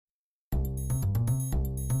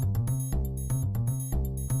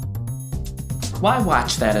Why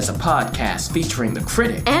Watch That is a podcast featuring the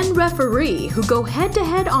critic and referee who go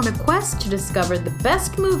head-to-head on a quest to discover the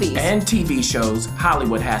best movies and TV shows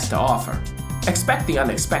Hollywood has to offer. Expect the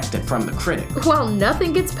unexpected from the critic. Well,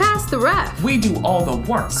 nothing gets past the ref. We do all the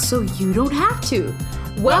work, so you don't have to.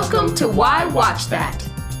 Welcome to Why Watch That.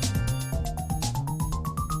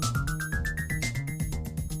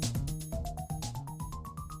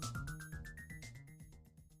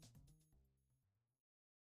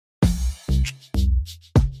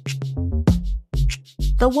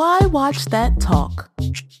 The Why Watch That Talk.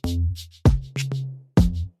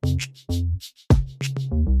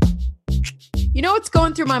 You know what's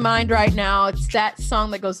going through my mind right now? It's that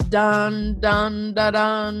song that goes dun dun da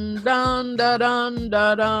dun dun da dun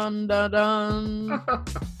da dun da dun.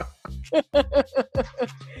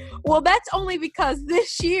 Well, that's only because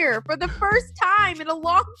this year, for the first time in a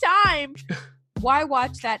long time, Why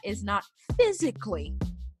Watch That is not physically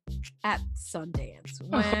at Sundance.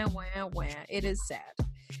 Wah, wah, wah. It is sad.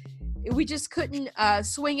 We just couldn't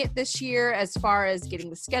swing it this year as far as getting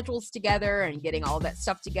the schedules together and getting all that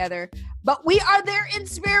stuff together. But we are there in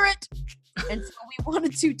spirit. And so we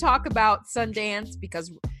wanted to talk about Sundance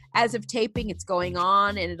because as of taping, it's going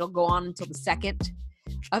on and it'll go on until the 2nd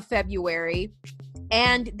of February.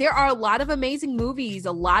 And there are a lot of amazing movies,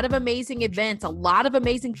 a lot of amazing events, a lot of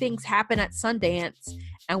amazing things happen at Sundance.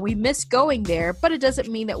 And we miss going there, but it doesn't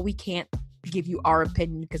mean that we can't give you our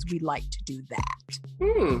opinion because we like to do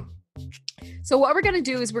that. So what we're going to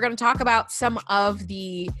do is we're going to talk about some of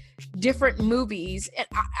the different movies. And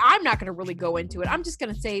I'm not going to really go into it. I'm just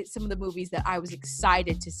going to say some of the movies that I was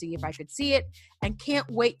excited to see if I could see it and can't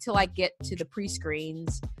wait till I get to the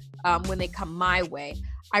pre-screens when they come my way.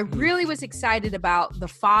 I really was excited about The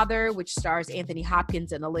Father, which stars Anthony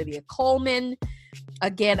Hopkins and Olivia Colman.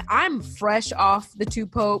 Again, I'm fresh off The Two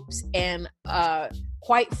Popes, and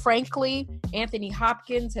quite frankly, Anthony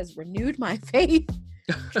Hopkins has renewed my faith.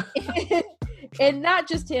 And not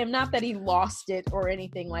just him, not that he lost it or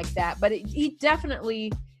anything like that, but he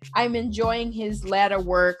definitely, I'm enjoying his latter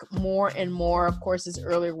work more and more. Of course, his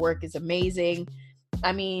earlier work is amazing.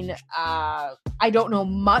 I mean, I don't know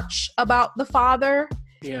much about The Father.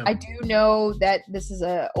 Yeah. I do know that this is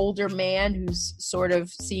an older man who's sort of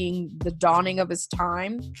seeing the dawning of his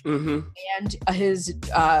time, and his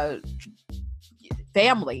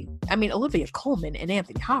family. I mean, Olivia Colman and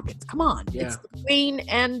Anthony Hopkins. Come on, It's the Queen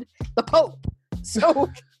and the Pope. So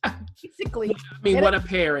basically, I mean, what a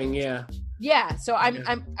pairing! Yeah. Yeah. So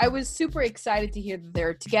I was super excited to hear that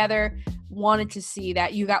they're together. Wanted to see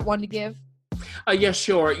that. You got one to give? Yeah,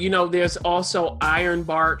 sure. You know, there's also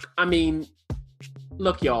Ironbark. I mean,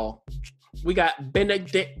 look, y'all, we got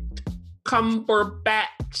Benedict Cumberbatch.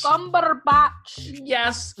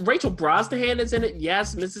 Yes. Rachel Brosnahan is in it.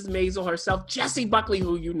 Yes. Mrs. Maisel herself. Jessie Buckley,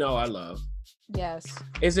 who you know I love. Yes.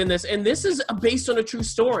 Is in this. And this is based on a true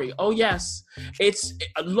story. Oh, yes. It's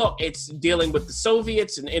dealing with the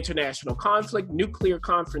Soviets and international conflict, nuclear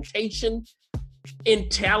confrontation,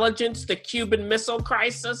 intelligence, the Cuban Missile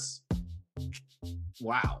Crisis.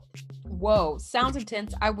 Wow. Whoa, sounds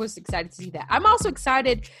intense. I was excited to see that. I'm also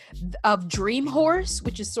excited of Dream Horse,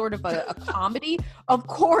 which is sort of a comedy. Of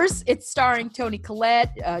course, it's starring Toni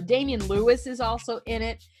Collette. Damian Lewis is also in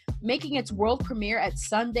it, making its world premiere at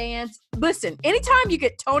Sundance. Listen, anytime you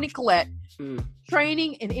get Toni Collette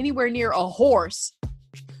training in anywhere near a horse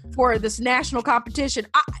for this national competition,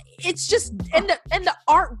 it's just, and the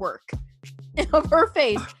artwork of her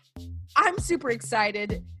face, I'm super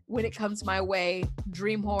excited. When it comes my way,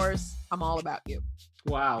 Dream Horse, I'm all about you.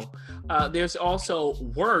 Wow. There's also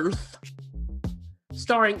Worth,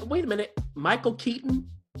 starring, wait a minute, Michael Keaton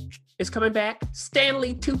is coming back.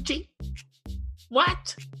 Stanley Tucci.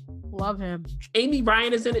 What? Love him. Amy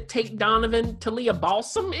Ryan is in it. Tate Donovan. Talia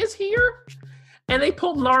Balsam is here. And they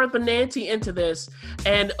pulled Laura Benanti into this.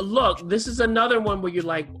 And look, this is another one where you're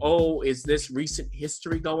like, oh, is this recent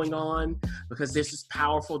history going on? Because this is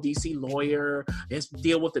powerful DC lawyer. Let's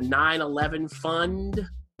deal with the 9/11 fund.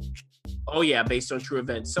 Oh, yeah, based on true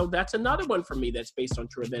events. So that's another one for me that's based on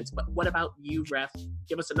true events. But what about you, Ref?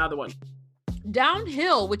 Give us another one.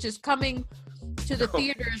 Downhill, which is coming to the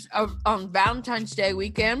theaters on Valentine's Day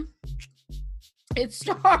weekend. It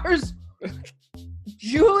stars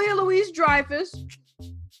Julia Louis-Dreyfus,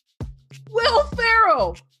 Will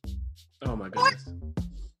Ferrell. Oh my goodness! What?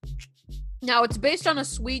 Now it's based on a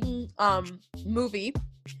Sweden movie.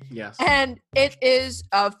 Yes. And it is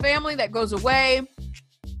a family that goes away.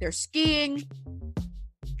 They're skiing.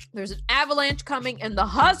 There's an avalanche coming, and the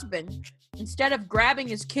husband, instead of grabbing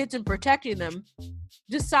his kids and protecting them,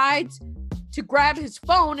 decides to grab his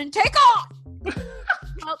phone and take off.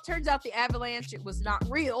 Well, it turns out the avalanche, it was not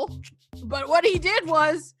real. But what he did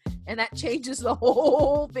was, and that changes the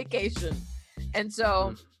whole vacation. And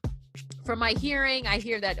so, from my hearing, I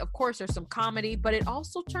hear that, of course, there's some comedy, but it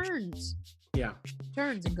also turns. Yeah.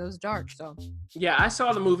 Turns and goes dark, so. Yeah, I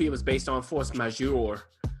saw the movie. It was based on force majeure.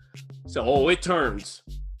 So, it turns.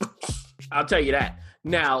 I'll tell you that.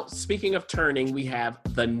 Now, speaking of turning, we have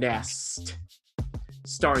The Nest,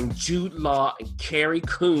 starring Jude Law and Carrie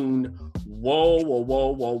Coon. Whoa.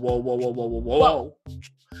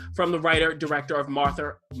 From the writer, director of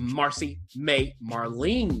Marcy May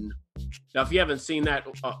Marlene. Now, if you haven't seen that,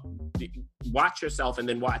 watch yourself and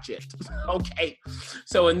then watch it. Okay.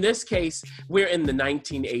 So in this case, we're in the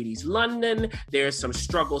 1980s London. There's some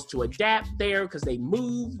struggles to adapt there because they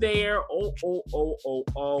moved there.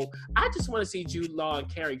 Oh. I just want to see Jude Law and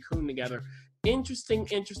Carrie Coon together. Interesting.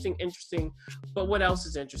 But what else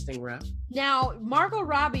is interesting, Ref? Now, Margot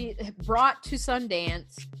Robbie brought to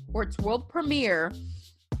Sundance for its world premiere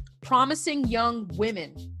Promising Young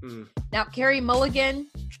Women. Now, Carey Mulligan,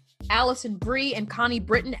 Alison Brie, and Connie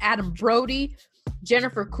Britton, Adam Brody,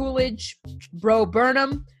 Jennifer Coolidge, Bro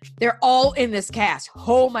Burnham, they're all in this cast.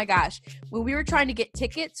 Oh my gosh. When we were trying to get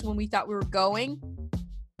tickets, when we thought we were going,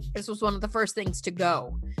 this was one of the first things to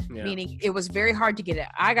go. Yeah. Meaning it was very hard to get it.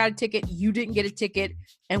 I got a ticket, you didn't get a ticket,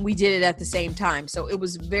 and we did it at the same time. So it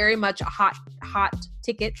was very much a hot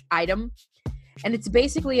ticket item. And it's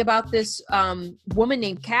basically about this woman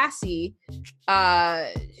named Cassie,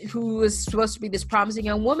 who was supposed to be this promising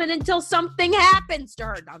young woman until something happens to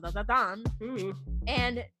her. Dun, dun, dun, dun.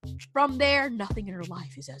 And from there, nothing in her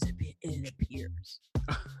life is as it appears.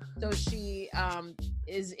 So she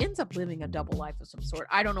ends up living a double life of some sort.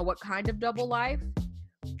 I don't know what kind of double life,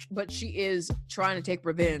 but she is trying to take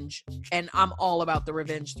revenge. And I'm all about the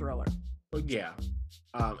revenge thriller. Yeah.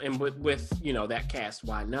 And with that cast,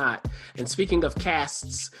 why not? And speaking of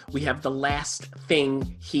casts, we have The Last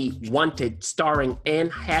Thing He Wanted, starring Anne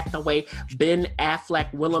Hathaway, Ben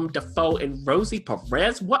Affleck, Willem Dafoe, and Rosie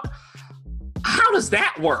Perez. What? How does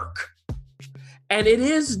that work? And it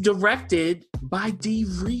is directed by Dee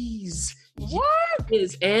Rees. What? It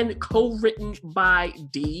is, and co-written by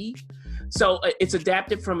Dee. So it's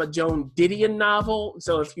adapted from a Joan Didion novel.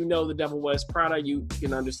 So if you know The Devil Wears Prada, you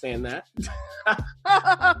can understand that.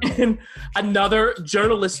 And another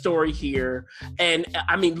journalist story here. And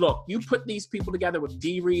I mean, look, you put these people together with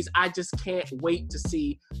Dee Rees. I just can't wait to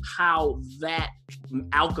see how that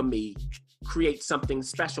alchemy creates something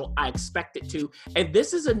special. I expect it to. And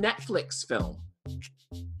this is a Netflix film.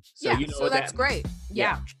 So that's great.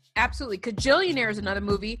 Yeah. Absolutely. Kajillionaire is another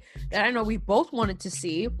movie that I know we both wanted to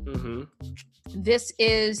see. Mm-hmm. This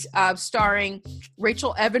is starring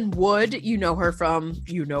Rachel Evan Wood. You know her from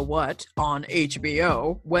You Know What on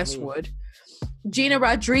HBO, Westwood. Gina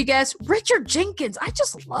Rodriguez, Richard Jenkins. I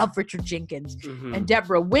just love Richard Jenkins. And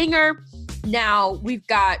Deborah Winger. Now we've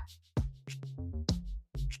got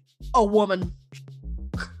a woman,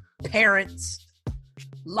 parents,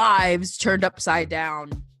 lives turned upside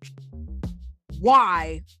down.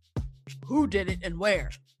 Why? Who did it and where?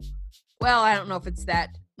 Well, I don't know if it's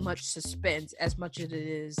that much suspense as much as it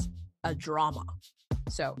is a drama.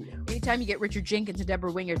 So anytime you get Richard Jenkins and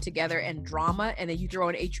Deborah Winger together and drama, and then you throw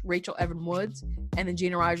in Rachel Evan Woods and then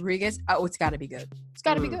Gina Rodriguez, it's got to be good. It's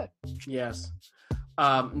got to be good. Yes.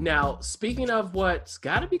 Now, speaking of what's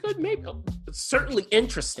got to be good, maybe certainly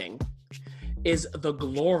interesting, is The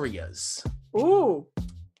Glorias. Ooh.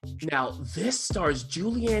 Now, this stars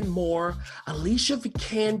Julianne Moore, Alicia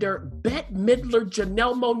Vikander, Bette Midler,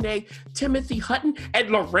 Janelle Monáe, Timothy Hutton, and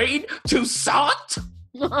Lorraine Toussaint.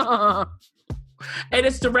 And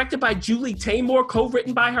it's directed by Julie Taymor,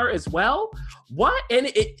 co-written by her as well. What? And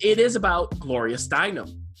it is about Gloria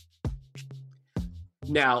Steinem.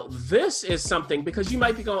 Now, this is something, because you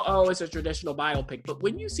might be going, oh, it's a traditional biopic. But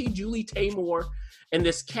when you see Julie Taymor in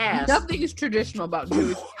this cast... Nothing is traditional about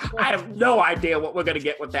Julie Taymor. I have no idea what we're going to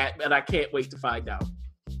get with that, and I can't wait to find out.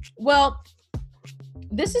 Well,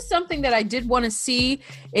 this is something that I did want to see.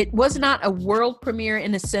 It was not a world premiere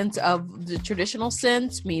in the sense of the traditional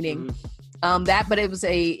sense, meaning that, but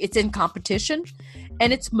it's in competition.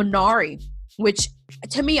 And it's Minari, which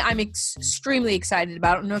to me, I'm extremely excited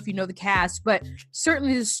about. I don't know if you know the cast, but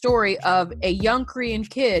certainly the story of a young Korean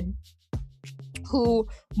kid who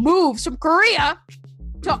moves from Korea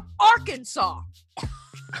to Arkansas.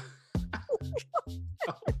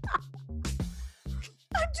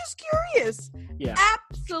 I'm just curious. Yeah.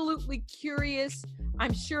 Absolutely curious.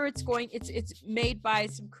 I'm sure it's made by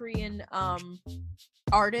some Korean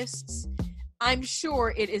artists. I'm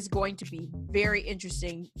sure it is going to be very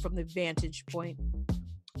interesting from the vantage point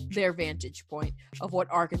their vantage point of what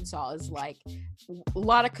Arkansas is like. A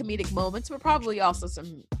lot of comedic moments, but probably also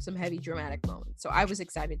some heavy dramatic moments. So I was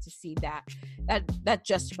excited to see that. That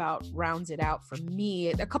just about rounds it out for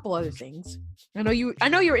me. A couple other things. I know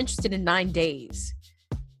you're interested in 9 Days.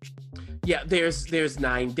 Yeah, there's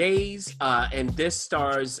 9 Days, and this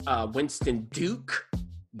stars Winston Duke.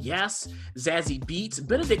 Yes, Zazie Beetz,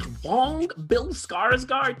 Benedict Wong, Bill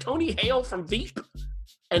Skarsgård, Tony Hale from Veep,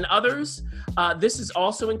 and others. This is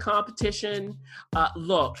also in competition.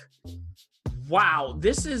 Look, wow,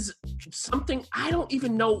 this is something I don't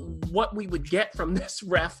even know what we would get from this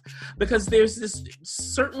ref, because there's this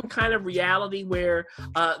certain kind of reality where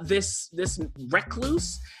this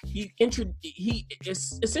recluse, he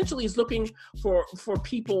is essentially is looking for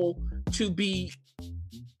people to be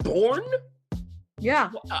born.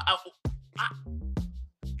 Yeah.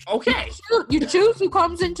 Okay. You choose who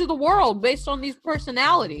comes into the world based on these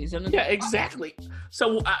personalities. And yeah, exactly.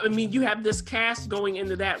 So, I mean, you have this cast going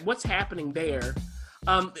into that. What's happening there?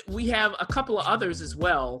 We have a couple of others as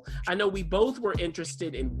well. I know we both were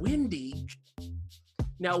interested in Wendy.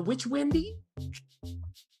 Now, which Wendy?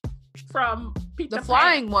 From Peter the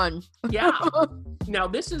flying one. Yeah. Now,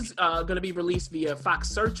 this is going to be released via Fox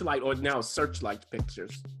Searchlight, or now Searchlight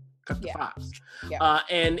Pictures. Cut to Fox. Yeah.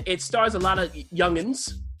 And it stars a lot of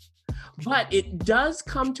youngins, but it does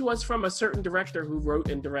come to us from a certain director who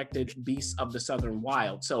wrote and directed Beasts of the Southern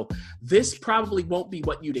Wild. So this probably won't be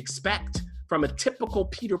what you'd expect from a typical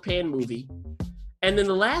Peter Pan movie. And then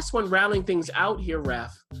the last one, rounding things out here,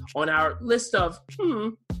 Ref, on our list of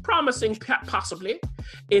promising possibly,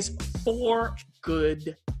 is 4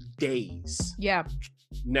 Good Days. Yeah.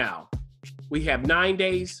 Now, we have 9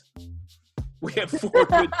 days. We have 4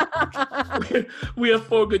 good. we have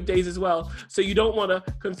 4 Good Days as well. So you don't want to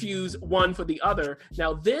confuse one for the other.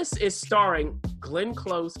 Now this is starring Glenn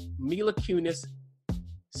Close, Mila Kunis,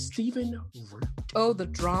 Stephen Root. Oh, the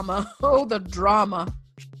drama! Oh, the drama!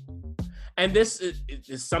 And this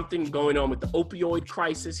is something going on with the opioid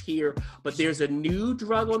crisis here. But there's a new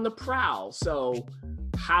drug on the prowl. So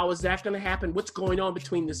how is that going to happen? What's going on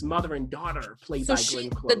between this mother and daughter played by Glenn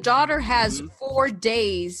Close? The daughter has 4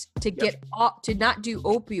 days to get off, to not do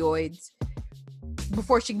opioids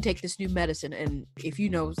before she can take this new medicine. And if you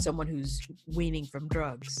know someone who's weaning from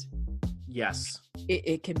drugs, yes,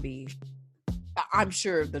 it can be, I'm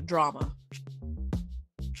sure, the drama.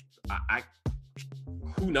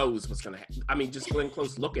 Who knows what's going to happen? I mean, just Glenn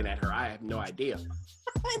Close looking at her, I have no idea.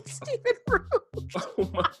 It's Stephen Root. Oh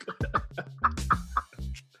my God.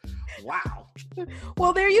 Wow.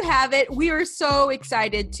 Well, there you have it. We were so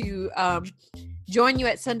excited to join you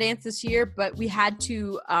at Sundance this year, but we had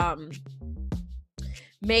to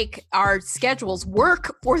make our schedules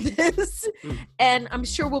work for this. And I'm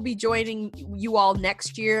sure we'll be joining you all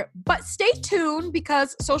next year. But stay tuned,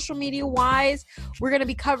 because social media wise, we're going to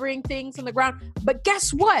be covering things on the ground. But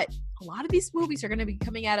guess what? A lot of these movies are going to be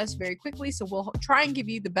coming at us very quickly. So we'll try and give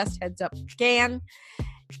you the best heads up we can.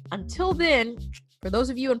 Until then, for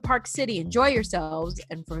those of you in Park City, enjoy yourselves.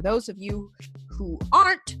 And for those of you who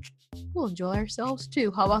aren't, we'll enjoy ourselves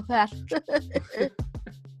too. How about that?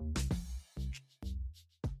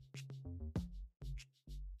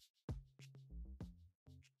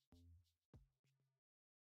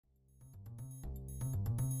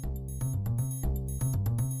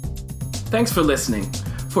 Thanks for listening.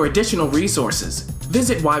 For additional resources,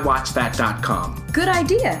 visit whywatchthat.com. Good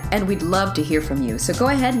idea, and we'd love to hear from you. So go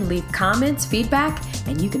ahead and leave comments, feedback,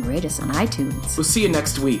 and you can rate us on iTunes. We'll see you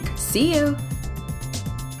next week. See you.